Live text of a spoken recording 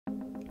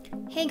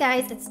Hey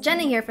guys, it's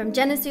Jenna here from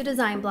Jenna's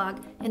Design Blog,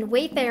 and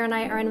Wayfair and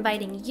I are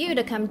inviting you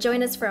to come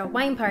join us for a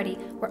wine party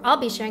where I'll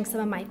be sharing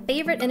some of my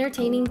favorite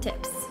entertaining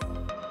tips.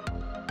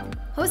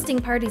 Hosting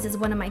parties is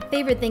one of my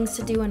favorite things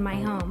to do in my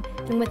home,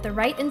 and with the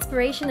right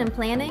inspiration and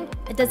planning,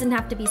 it doesn't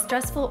have to be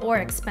stressful or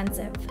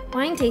expensive.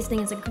 Wine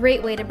tasting is a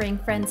great way to bring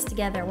friends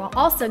together while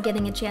also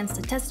getting a chance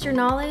to test your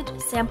knowledge,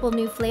 sample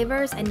new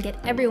flavors, and get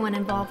everyone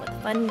involved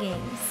with fun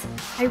games.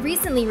 I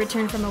recently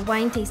returned from a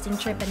wine tasting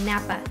trip in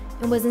Napa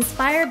and was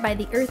inspired by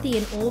the earthy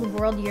and old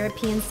world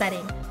European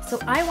setting, so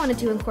I wanted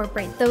to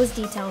incorporate those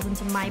details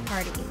into my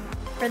party.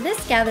 For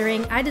this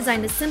gathering, I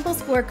designed a simple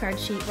scorecard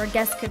sheet where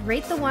guests could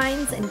rate the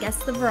wines and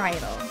guess the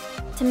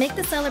varietal. To make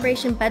the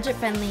celebration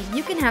budget-friendly,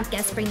 you can have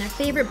guests bring their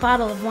favorite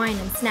bottle of wine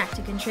and snack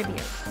to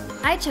contribute.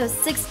 I chose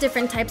 6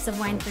 different types of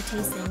wine for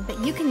tasting, but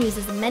you can use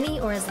as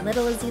many or as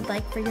little as you'd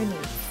like for your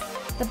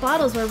needs. The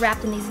bottles were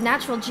wrapped in these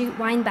natural jute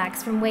wine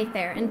bags from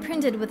Wayfair and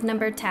printed with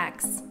numbered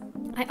tags.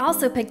 I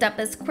also picked up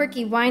this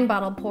quirky wine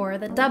bottle pourer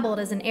that doubled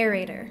as an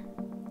aerator.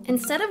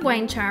 Instead of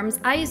wine charms,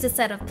 I used a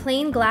set of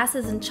plain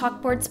glasses and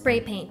chalkboard spray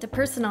paint to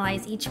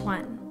personalize each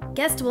one.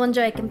 Guests will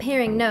enjoy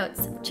comparing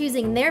notes,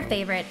 choosing their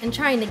favorite, and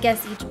trying to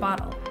guess each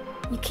bottle.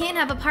 You can't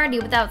have a party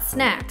without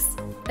snacks.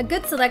 A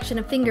good selection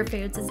of finger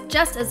foods is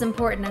just as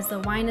important as the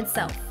wine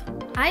itself.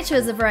 I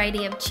chose a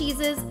variety of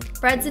cheeses,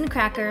 breads and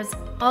crackers,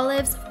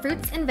 olives,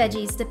 fruits, and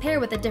veggies to pair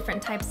with the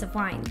different types of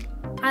wine.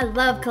 I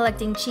love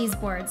collecting cheese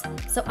boards,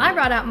 so I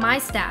brought out my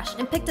stash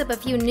and picked up a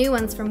few new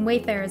ones from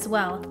Wayfair as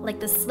well, like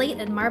the slate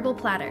and marble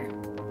platter.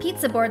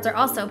 Pizza boards are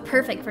also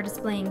perfect for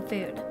displaying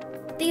food.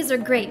 These are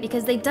great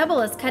because they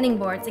double as cutting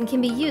boards and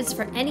can be used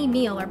for any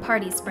meal or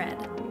party spread.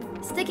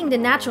 Sticking to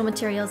natural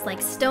materials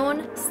like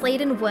stone,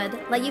 slate, and wood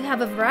let you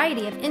have a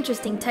variety of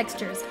interesting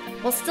textures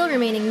while still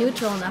remaining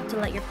neutral enough to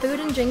let your food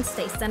and drinks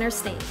stay center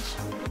stage.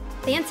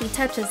 Fancy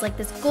touches like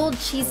this gold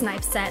cheese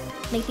knife set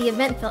make the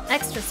event feel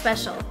extra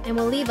special and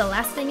will leave a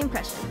lasting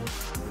impression.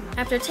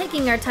 After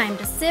taking our time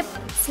to sip,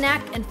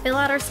 snack, and fill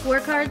out our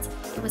scorecards,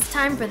 it was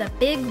time for the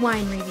big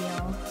wine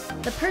reveal.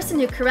 The person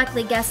who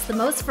correctly guessed the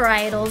most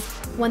varietals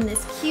won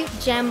this cute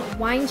gem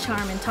wine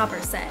charm and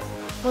topper set.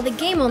 While the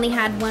game only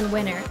had one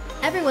winner,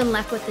 everyone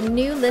left with a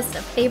new list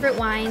of favorite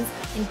wines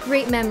and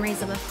great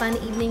memories of a fun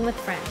evening with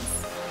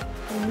friends.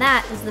 And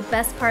that is the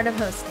best part of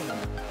hosting.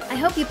 I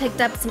hope you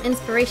picked up some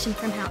inspiration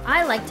from how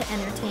I like to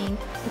entertain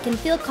and can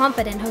feel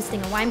confident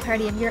hosting a wine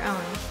party of your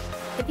own.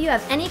 If you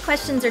have any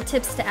questions or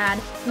tips to add,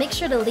 make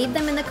sure to leave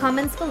them in the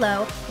comments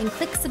below and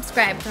click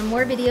subscribe for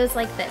more videos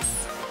like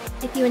this.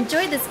 If you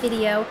enjoyed this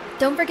video,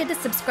 don't forget to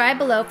subscribe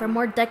below for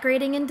more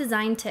decorating and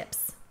design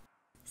tips.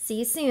 See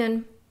you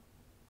soon!